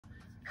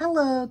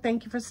Hello,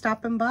 thank you for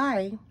stopping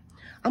by.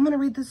 I'm going to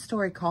read this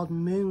story called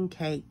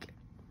Mooncake.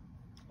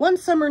 One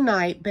summer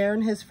night, Bear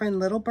and his friend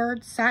Little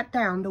Bird sat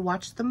down to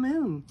watch the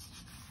moon.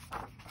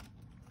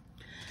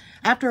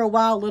 After a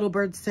while, Little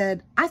Bird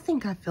said, "I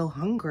think I feel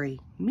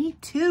hungry." "Me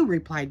too,"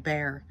 replied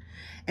Bear.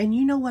 "And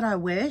you know what I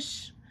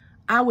wish?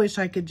 I wish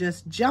I could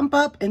just jump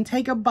up and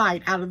take a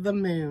bite out of the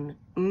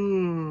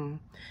moon.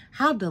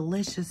 How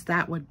delicious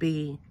that would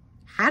be."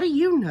 "How do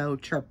you know?"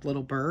 chirped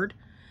Little Bird.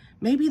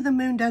 "Maybe the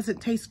moon doesn't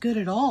taste good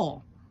at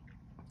all.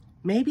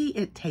 Maybe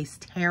it tastes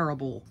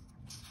terrible."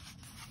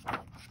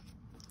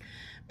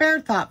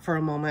 Bear thought for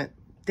a moment.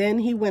 Then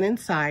he went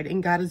inside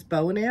and got his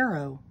bow and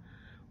arrow.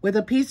 With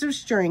a piece of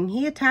string,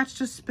 he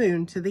attached a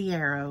spoon to the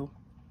arrow.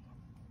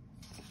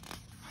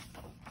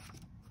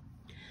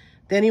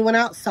 Then he went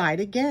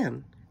outside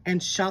again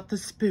and shot the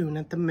spoon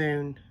at the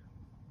moon.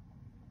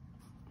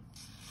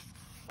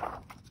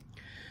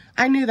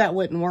 "I knew that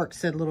wouldn't work,"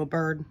 said Little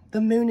Bird.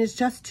 "The moon is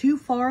just too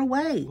far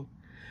away.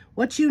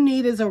 What you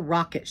need is a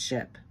rocket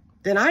ship."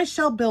 "Then I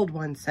shall build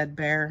one," said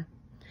Bear.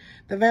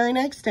 The very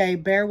next day,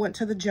 Bear went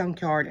to the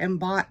junkyard and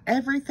bought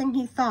everything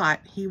he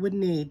thought he would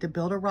need to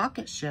build a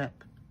rocket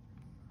ship.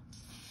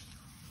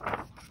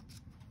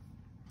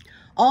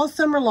 All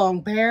summer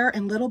long, Bear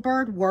and Little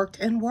Bird worked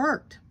and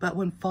worked, but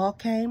when fall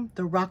came,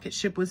 the rocket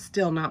ship was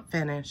still not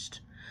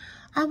finished.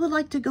 "I would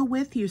like to go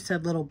with you,"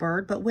 said Little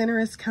Bird, "but winter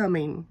is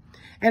coming,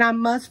 and I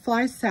must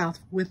fly south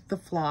with the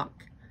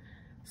flock."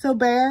 So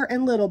Bear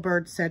and Little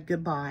Bird said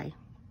goodbye.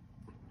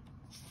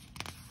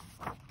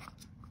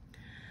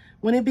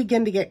 When it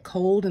began to get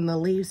cold and the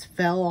leaves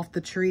fell off the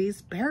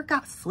trees, Bear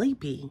got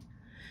sleepy.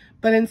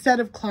 But instead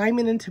of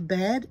climbing into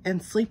bed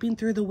and sleeping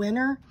through the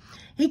winter,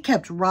 he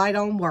kept right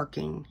on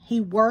working. He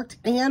worked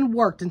and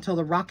worked until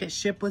the rocket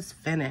ship was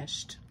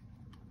finished.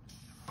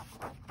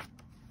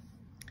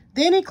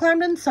 Then he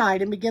climbed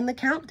inside and began the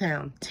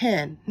countdown.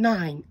 10,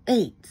 9,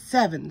 8,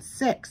 7,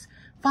 6,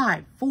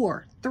 5,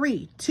 4,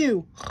 3,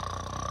 2.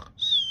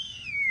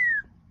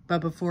 But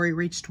before he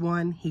reached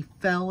 1, he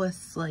fell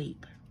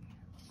asleep.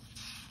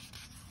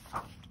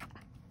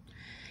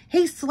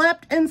 He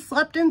slept and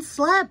slept and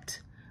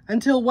slept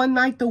until one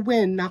night the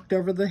wind knocked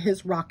over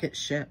his rocket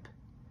ship.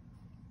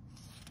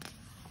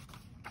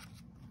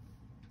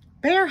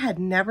 Bear had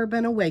never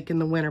been awake in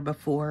the winter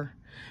before.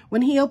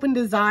 When he opened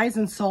his eyes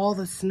and saw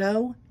the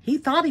snow, he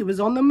thought he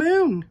was on the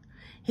moon.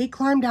 He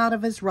climbed out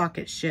of his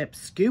rocket ship,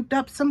 scooped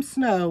up some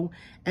snow,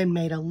 and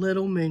made a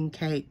little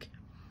mooncake.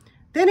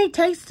 Then he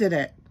tasted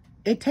it.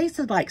 It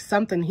tasted like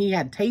something he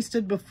had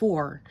tasted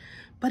before,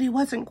 but he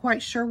wasn't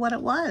quite sure what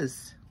it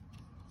was.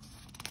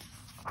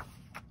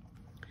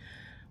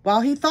 While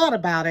he thought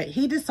about it,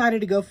 he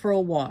decided to go for a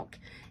walk.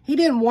 He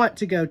didn't want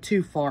to go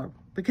too far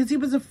because he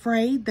was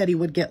afraid that he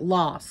would get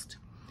lost.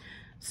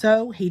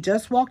 So he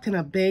just walked in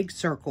a big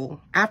circle.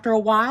 After a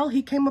while,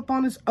 he came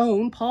upon his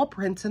own paw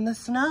prints in the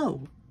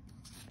snow.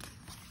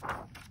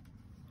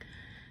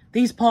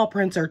 "These paw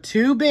prints are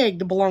too big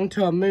to belong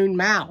to a moon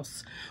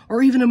mouse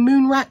or even a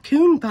moon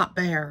raccoon," thought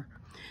Bear.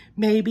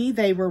 "Maybe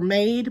they were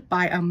made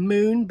by a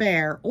moon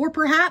bear, or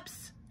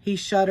perhaps," he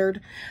shuddered,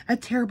 "a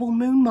terrible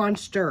moon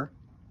monster."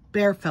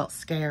 Bear felt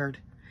scared.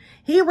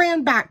 He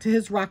ran back to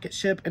his rocket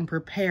ship and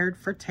prepared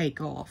for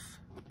takeoff.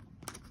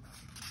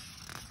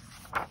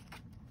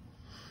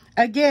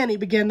 Again, he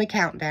began the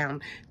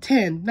countdown.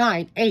 10,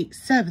 9, 8,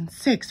 7,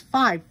 6,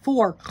 5,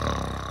 4.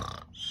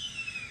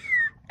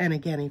 And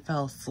again, he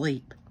fell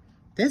asleep.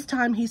 This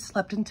time, he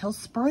slept until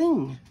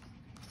spring.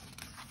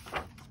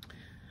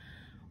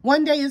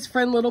 One day, his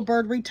friend Little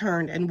Bird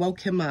returned and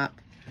woke him up.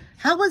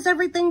 "How was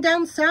everything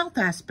down south?"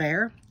 asked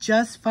Bear.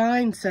 "Just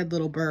fine," said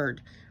Little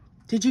Bird.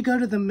 "Did you go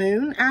to the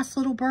moon?" asked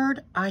Little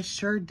Bird. "I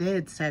sure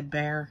did," said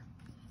Bear.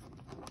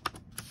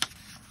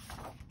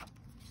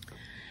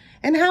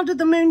 "And how did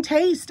the moon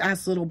taste?"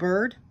 asked Little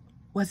Bird.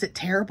 "Was it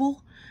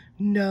terrible?"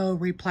 "No,"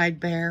 replied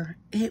Bear.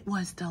 "It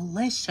was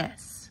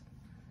delicious."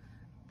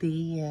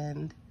 The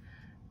end.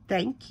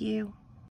 Thank you.